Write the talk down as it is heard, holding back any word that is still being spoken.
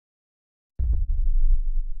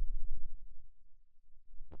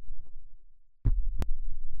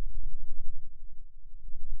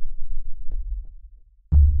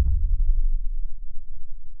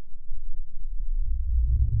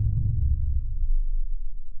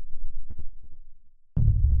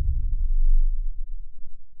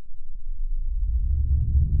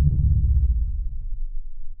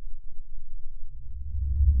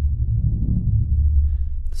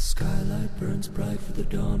minds bright for the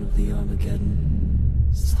dawn of the Armageddon.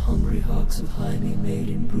 As the hungry hawks of Jaime made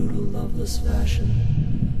in brutal, loveless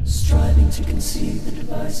fashion, striving to conceive the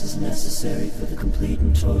devices necessary for the complete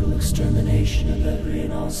and total extermination of every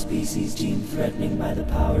and all species deemed threatening by the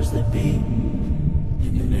powers that be,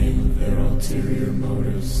 in the name of their ulterior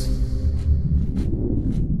motives.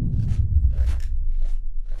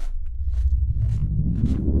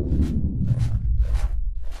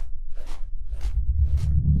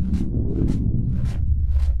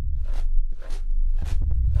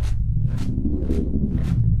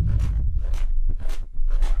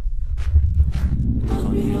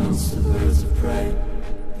 Unbeknownst to the birds of prey,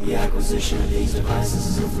 the acquisition of these devices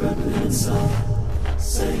is a threat within itself,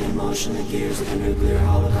 setting in motion the gears of a nuclear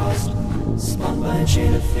holocaust, spun by a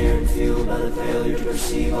chain of fear and fueled by the failure to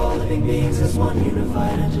perceive all living beings as one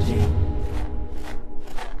unified entity.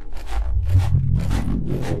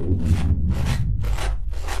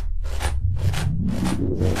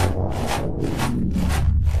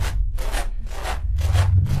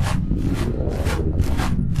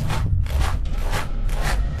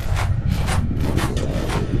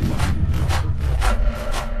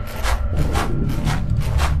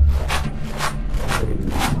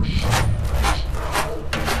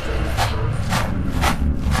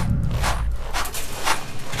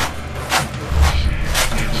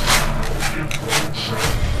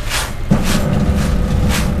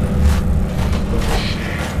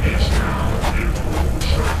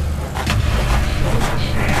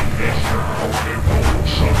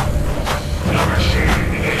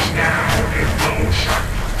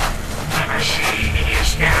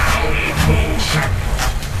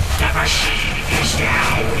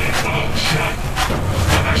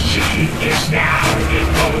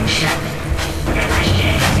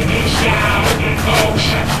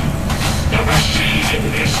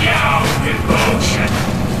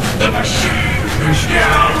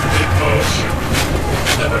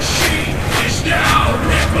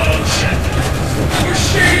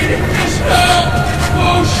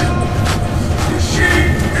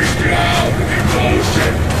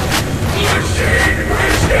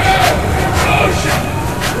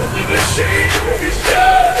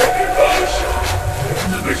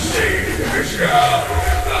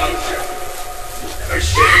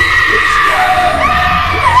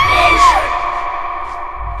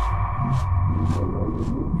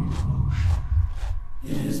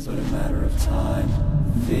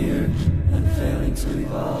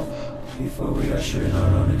 Before we usher in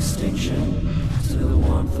our own extinction, to the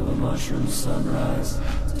warmth of a mushroom sunrise,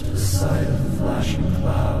 to the sight of the flashing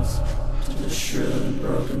clouds, to the shrill and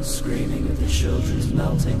broken screaming of the children's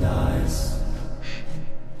melting eyes.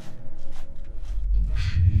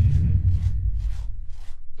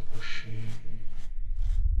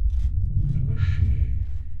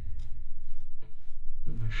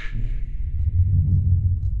 The machine.